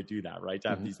one way to do that, right? To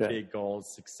have these big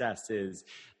goals, successes,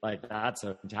 like that's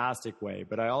a fantastic way.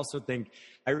 But I also think,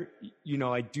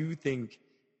 I do think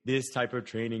this type of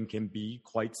training can be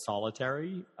quite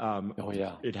solitary.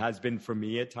 It has been for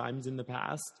me at times in the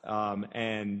past.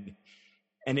 And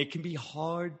it can be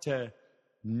hard to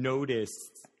notice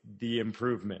the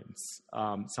improvements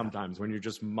sometimes when you're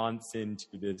just months into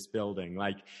this building.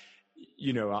 Like,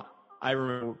 I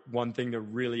remember one thing that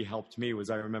really helped me was,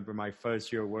 I remember my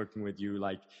first year working with you,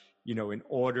 in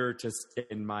order to stay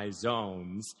in my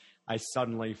zones, I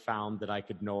suddenly found that I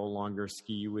could no longer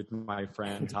ski with my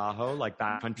friend Tahoe, like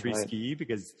backcountry ski,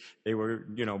 because they were,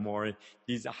 more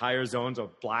these higher zones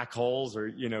of black holes, or,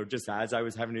 just as I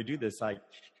was having to do this,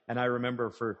 and I remember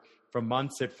for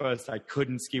months at first, I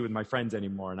couldn't ski with my friends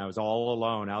anymore. And I was all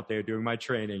alone out there doing my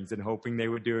trainings and hoping they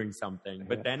were doing something.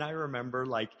 But then I remember,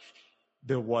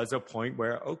 there was a point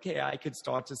where, okay, I could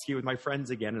start to ski with my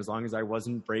friends again. As long as I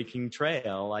wasn't breaking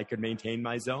trail, I could maintain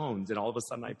my zones. And all of a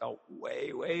sudden I felt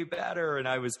way, way better. And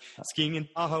I was skiing in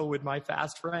Tahoe with my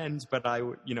fast friends, but I,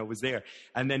 was there.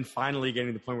 And then finally getting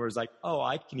to the point where it was like, oh,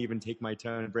 I can even take my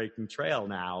turn breaking trail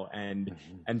now and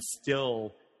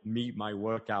still meet my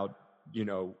workout,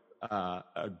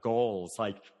 goals.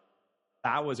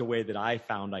 That was a way that I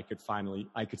found I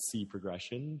could see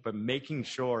progression, but making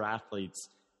sure athletes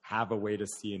have a way to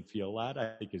see and feel that,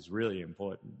 I think, is really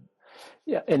important.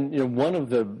 Yeah. And, one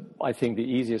of I think the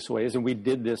easiest ways, and we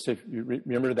did this, if you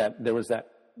remember that there was that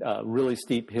really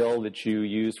steep hill that you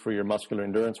used for your muscular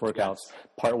endurance workouts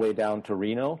partway down to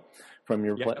Reno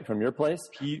from your place.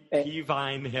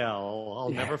 Peavine Hill. I'll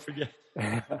never forget.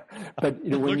 But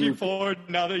looking forward to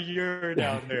another year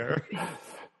down there.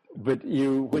 But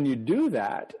when you do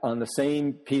that on the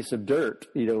same piece of dirt,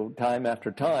 time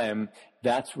after time,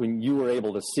 that's when you were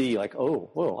able to see like, oh,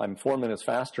 whoa, I'm 4 minutes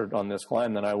faster on this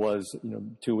climb than I was,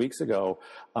 2 weeks ago.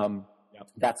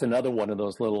 That's another one of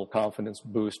those little confidence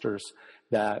boosters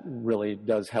that really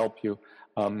does help you.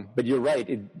 But you're right.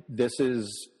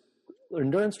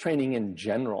 Endurance training in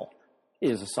general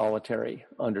is a solitary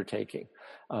undertaking.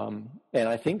 And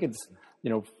I think it's,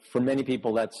 for many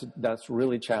people, that's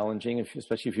really challenging,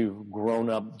 especially if you've grown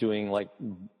up doing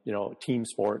team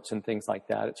sports and things like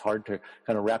that. It's hard to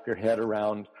kind of wrap your head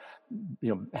around,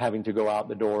 having to go out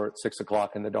the door at 6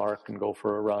 o'clock in the dark and go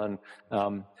for a run.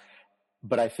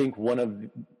 But I think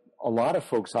a lot of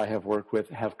folks I have worked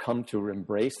with have come to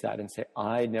embrace that and say,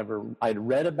 I'd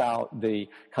read about the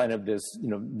kind of this,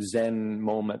 Zen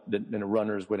moment that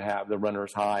runners would have, the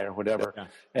runner's high or whatever. Yeah.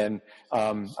 And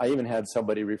I even had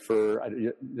somebody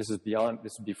this is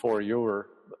before you were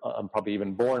probably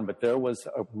even born, but there was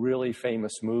a really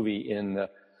famous movie in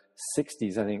the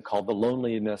 60s, I think, called The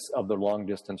Loneliness of the Long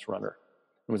Distance Runner.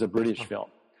 It was a British film.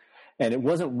 And it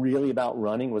wasn't really about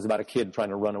running. It was about a kid trying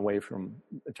to run away from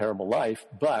a terrible life.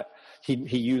 But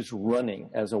he used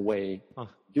running as a way to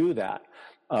do that.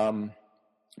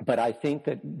 But I think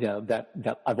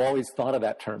that I've always thought of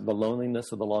that term, the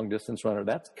loneliness of the long distance runner.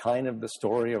 That's kind of the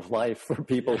story of life for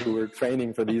people who are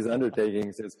training for these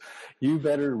undertakings. Is you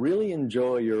better really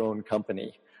enjoy your own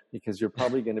company, because you're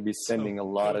probably going to be spending a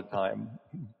lot of time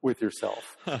with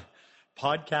yourself.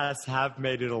 Podcasts have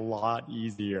made it a lot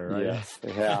easier, right? Yes,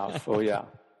 they have. Oh, yeah.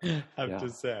 I have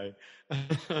to say.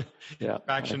 Yeah.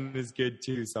 Traction is good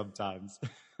too sometimes.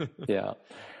 Yeah.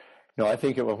 No, I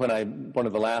think one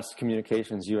of the last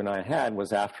communications you and I had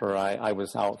was after I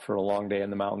was out for a long day in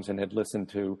the mountains and had listened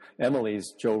to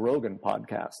Emily's Joe Rogan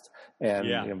podcast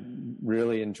and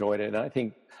really enjoyed it. And I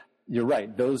think you're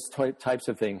right. Those types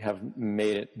of things have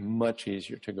made it much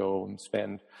easier to go and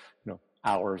spend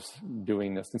hours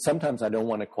doing this. And sometimes I don't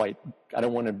want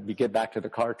to get back to the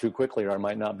car too quickly, or I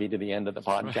might not be to the end of the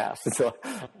podcast. So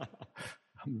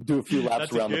do a few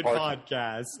laps around the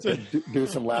podcast. Do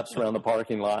some laps around the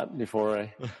parking lot before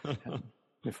I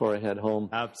head home.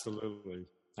 Absolutely.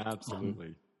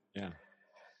 Yeah.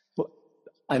 Well,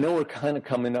 I know we're kind of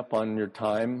coming up on your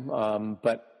time,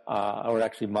 or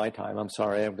actually my time. I'm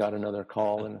sorry, I've got another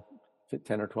call in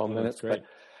 10 or 12 minutes. Great.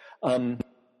 But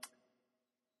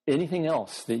anything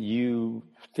else that you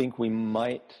think we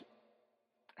might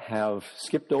have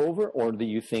skipped over, or do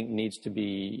you think needs to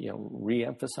be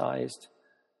re-emphasized?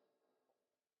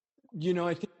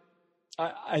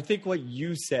 I think what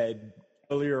you said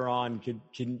earlier on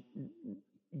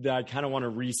that I kind of want to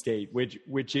restate,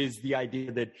 which is the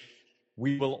idea that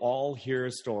we will all hear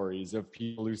stories of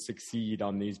people who succeed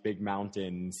on these big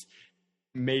mountains,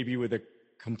 maybe with a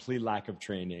complete lack of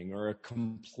training or a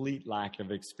complete lack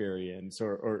of experience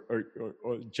or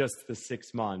just the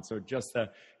 6 months or just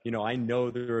I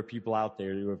know there are people out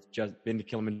there who have just been to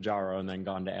Kilimanjaro and then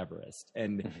gone to Everest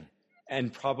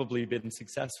and probably been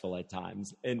successful at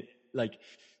times. And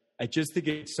I just think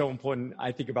it's so important.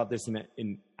 I think about this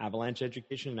in avalanche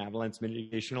education and avalanche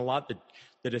mitigation a lot,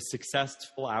 that a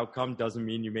successful outcome doesn't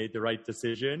mean you made the right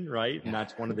decision, right? And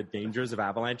that's one of the dangers of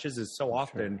avalanches is so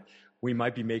often we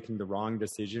might be making the wrong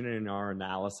decision in our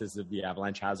analysis of the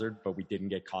avalanche hazard, but we didn't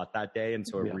get caught that day. And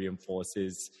so it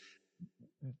reinforces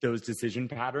those decision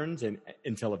patterns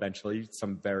until eventually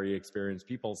some very experienced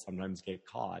people sometimes get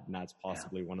caught. And that's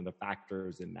possibly one of the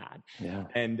factors in that. Yeah.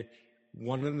 And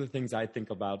one of the things I think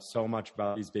about so much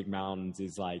about these big mountains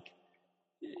is I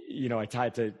tie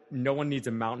it to no one needs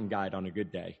a mountain guide on a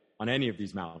good day on any of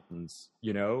these mountains,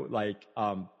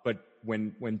 but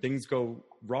when things go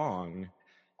wrong,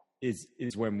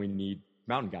 is when we need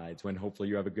mountain guides, when hopefully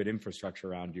you have a good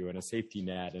infrastructure around you and a safety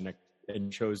net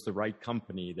and chose the right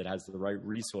company that has the right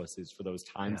resources for those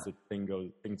times that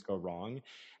things go wrong.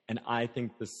 And I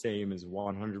think the same is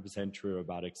 100% true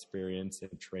about experience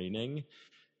and training.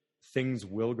 Things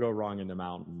will go wrong in the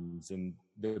mountains. And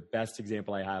the best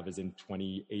example I have is in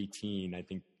 2018. I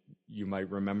think you might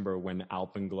remember when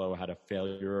Alpenglow had a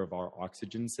failure of our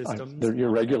oxygen systems. Your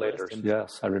regulators.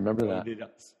 Yes, I remember that.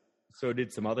 So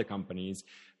did some other companies,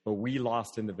 but we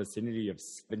lost in the vicinity of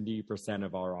 70%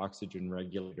 of our oxygen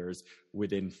regulators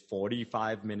within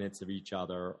 45 minutes of each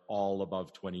other, all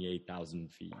above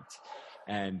 28,000 feet.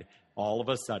 And all of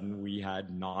a sudden we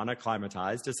had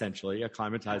non-acclimatized, essentially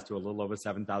acclimatized to a little over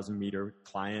 7,000 meter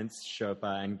clients,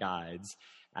 Sherpa and guides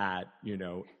at,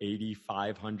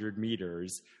 8,500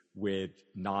 meters with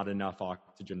not enough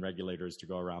oxygen regulators to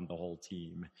go around the whole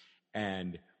team.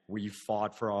 And we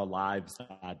fought for our lives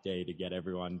that day to get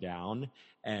everyone down.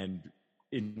 And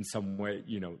in some way,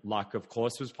 luck, of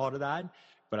course, was part of that.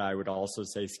 But I would also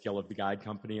say skill of the guide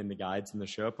company and the guides and the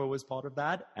Sherpa was part of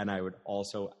that. And I would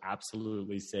also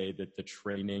absolutely say that the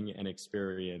training and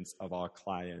experience of our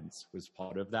clients was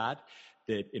part of that.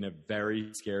 That in a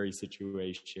very scary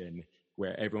situation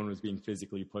where everyone was being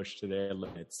physically pushed to their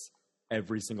limits,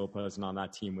 every single person on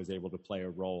that team was able to play a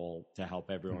role to help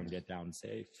everyone get down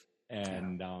safe.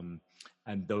 And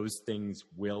those things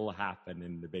will happen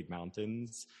in the big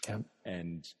mountains. Yep.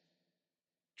 And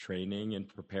training and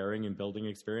preparing and building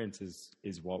experiences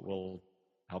is what will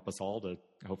help us all to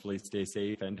hopefully stay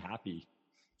safe and happy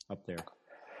up there.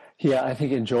 Yeah, I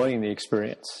think enjoying the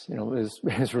experience,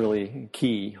 is really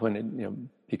key when it,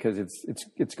 because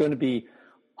it's going to be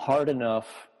hard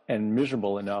enough and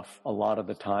miserable enough a lot of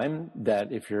the time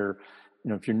that if you're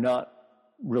not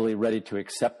really ready to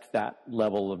accept that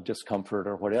level of discomfort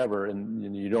or whatever,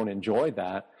 and you don't enjoy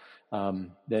that,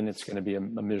 then it's going to be a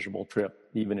miserable trip,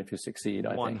 even if you succeed,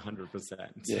 I think. 100%.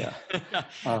 Yeah.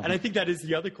 And I think that is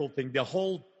the other cool thing. The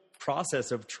whole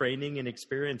process of training and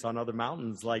experience on other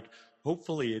mountains, like,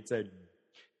 hopefully it's an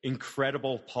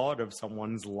incredible part of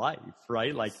someone's life,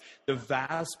 right? Like, the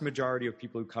vast majority of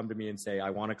people who come to me and say, I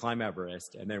want to climb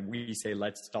Everest, and then we say,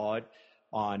 let's start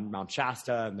on Mount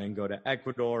Shasta and then go to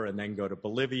Ecuador and then go to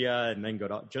Bolivia and then go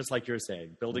to, just like you're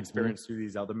saying, build experience through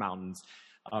these other mountains.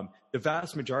 The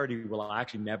vast majority will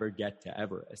actually never get to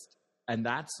Everest, and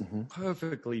that's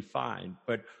perfectly fine.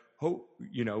 But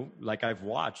like, I've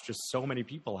watched just so many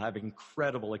people have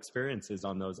incredible experiences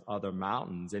on those other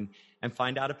mountains and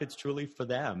find out if it's truly for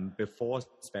them before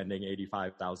spending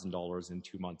 $85,000 in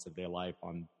 2 months of their life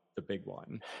on the big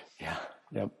one. Yeah.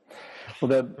 Yep.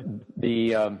 Well,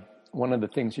 the one of the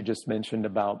things you just mentioned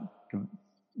about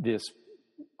this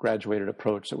graduated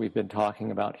approach that we've been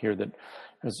talking about here that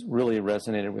has really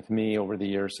resonated with me over the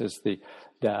years is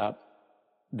that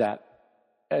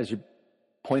as you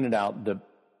pointed out, the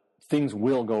things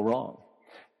will go wrong,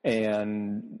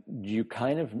 and you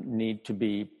kind of need to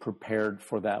be prepared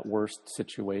for that worst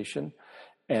situation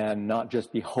and not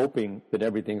just be hoping that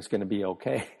everything's going to be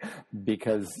okay,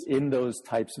 because in those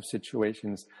types of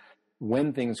situations,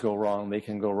 when things go wrong, they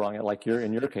can go wrong. Like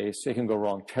in your case, they can go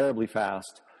wrong terribly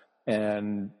fast,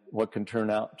 and what can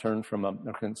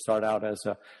can start out as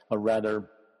a rather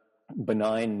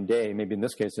benign day. Maybe in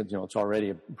this case, it's already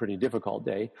a pretty difficult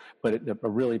day, but a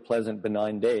really pleasant,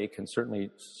 benign day can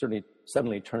certainly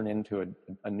suddenly turn into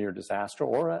a near disaster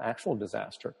or an actual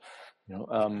disaster.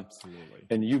 Absolutely.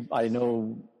 And I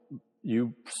know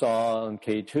you saw on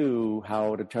K2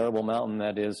 how a terrible mountain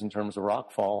that is in terms of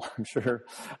rockfall, I'm sure.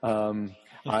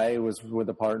 I was with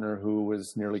a partner who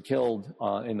was nearly killed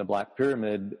in the Black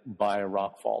Pyramid by a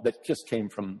rockfall that just came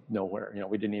from nowhere.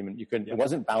 It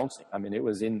wasn't bouncing. I mean, it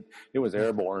was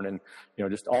airborne and,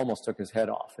 just almost took his head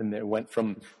off. And it went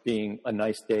from being a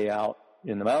nice day out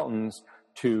in the mountains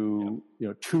to,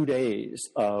 2 days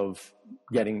of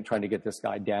trying to get this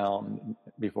guy down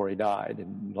before he died.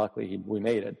 And luckily we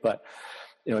made it, but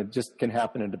it just can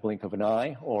happen in the blink of an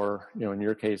eye, or, in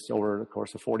your case, over the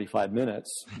course of 45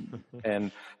 minutes.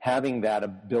 And having that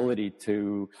ability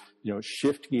to,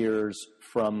 shift gears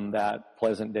from that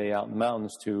pleasant day out in the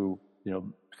mountains to,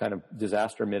 kind of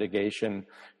disaster mitigation,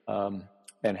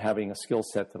 and having a skill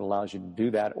set that allows you to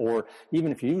do that, or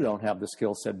even if you don't have the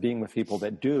skill set, being with people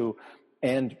that do,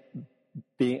 and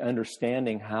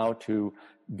understanding how to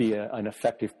be an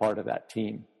effective part of that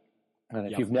team.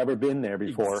 And if you've never been there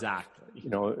before, exactly.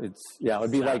 It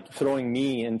would be like throwing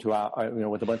me into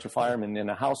with a bunch of firemen in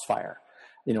a house fire.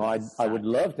 I would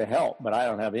love to help, but I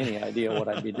don't have any idea what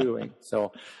I'd be doing.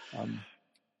 So,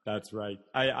 that's right.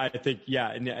 I think,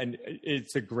 and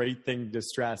it's a great thing to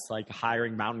stress, like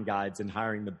hiring mountain guides and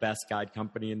hiring the best guide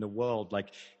company in the world.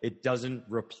 Like, it doesn't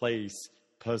replace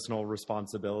personal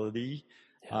responsibility,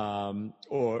 or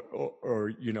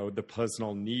the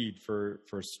personal need for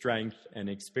strength and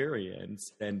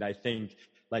experience. And I think,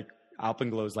 like,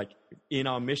 Alpenglow, like, in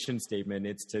our mission statement,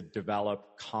 it's to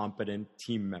develop competent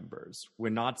team members. We're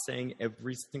not saying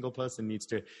every single person needs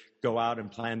to go out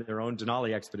and plan their own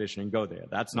Denali expedition and go there.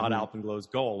 That's not Alpenglow's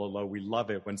goal, although we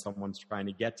love it when someone's trying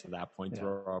to get to that point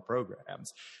through our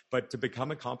programs. But to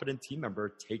become a competent team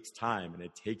member takes time, and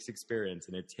it takes experience,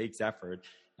 and it takes effort,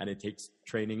 and it takes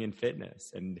training and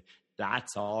fitness. And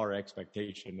that's our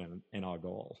expectation and our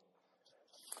goal.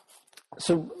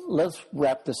 So let's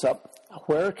wrap this up.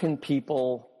 Where can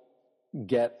people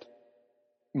get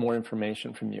more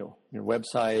information from you? Your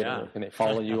website, or can they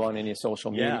follow you on any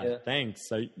social media? Yeah, thanks.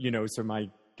 So, so my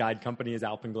guide company is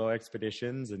Alpenglow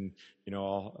Expeditions, and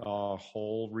our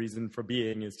whole reason for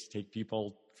being is to take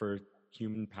people for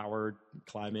human-powered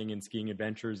climbing and skiing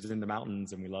adventures in the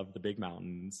mountains, and we love the big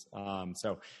mountains.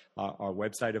 So our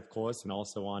website, of course, and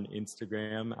also on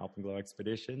Instagram, Alpenglow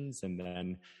Expeditions, and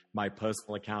then my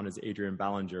personal account is Adrian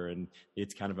Ballinger, and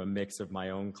it's kind of a mix of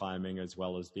my own climbing as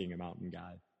well as being a mountain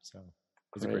guide. So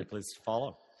it's a great place to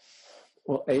follow.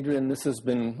 Well, Adrian, this has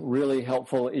been really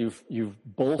helpful. You've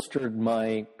bolstered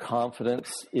my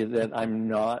confidence that I'm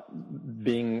not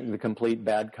being the complete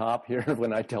bad cop here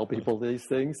when I tell people these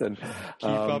things. And keep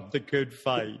up the good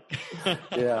fight.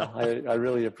 Yeah, I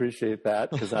really appreciate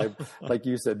that, because like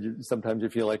you said, sometimes you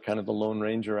feel like kind of the Lone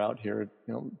Ranger out here,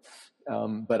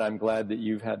 but I'm glad that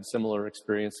you've had similar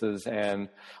experiences, and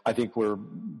I think we're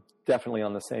definitely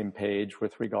on the same page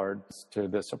with regards to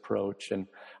this approach. And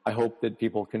I hope that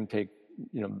people can take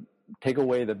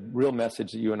away the real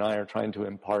message that you and I are trying to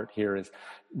impart here is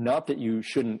not that you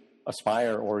shouldn't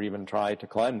aspire or even try to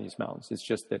climb these mountains. It's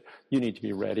just that you need to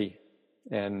be ready.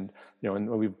 And, and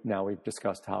we've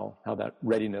discussed how that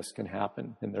readiness can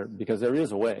happen because there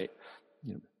is a way.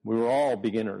 We were all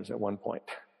beginners at one point.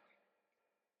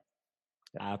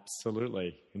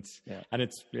 Absolutely. And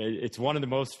it's one of the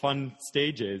most fun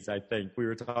stages, I think. We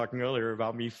were talking earlier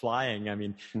about me flying. I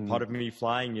mean, part of me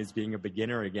flying is being a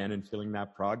beginner again and feeling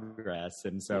that progress.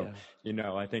 And so,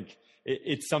 I think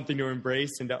it's something to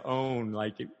embrace and to own,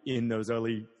 like in those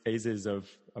early phases of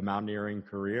a mountaineering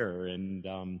career, and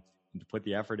to put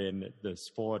the effort in. The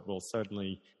sport will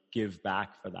certainly give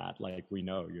back for that. Like we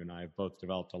know, you and I have both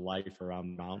developed a life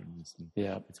around mountains, and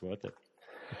it's worth it.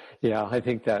 Yeah, I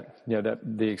think that, that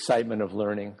the excitement of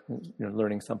learning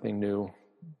something new,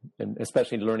 and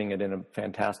especially learning it in a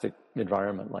fantastic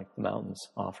environment like the mountains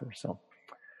offer. So,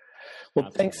 well,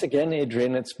 Absolutely. Thanks again,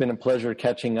 Adrian. It's been a pleasure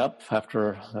catching up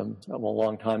after a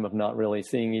long time of not really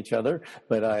seeing each other,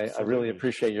 but I really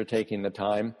appreciate your taking the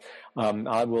time.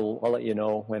 I'll let you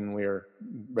know when we're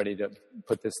ready to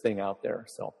put this thing out there.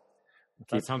 So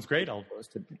that sounds great. I'll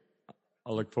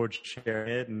look forward to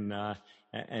sharing it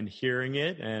and hearing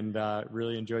it, and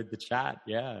really enjoyed the chat.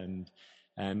 Yeah.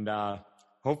 And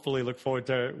hopefully look forward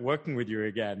to working with you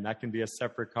again. That can be a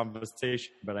separate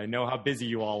conversation, but I know how busy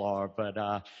you all are, but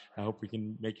I hope we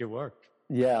can make it work.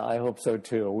 Yeah, I hope so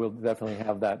too. We'll definitely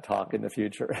have that talk in the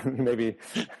future. Maybe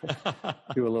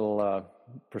do a little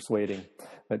persuading,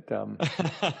 but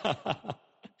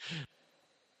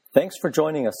thanks for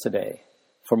joining us today.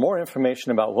 For more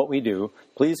information about what we do,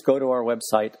 please go to our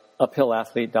website,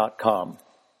 uphillathlete.com.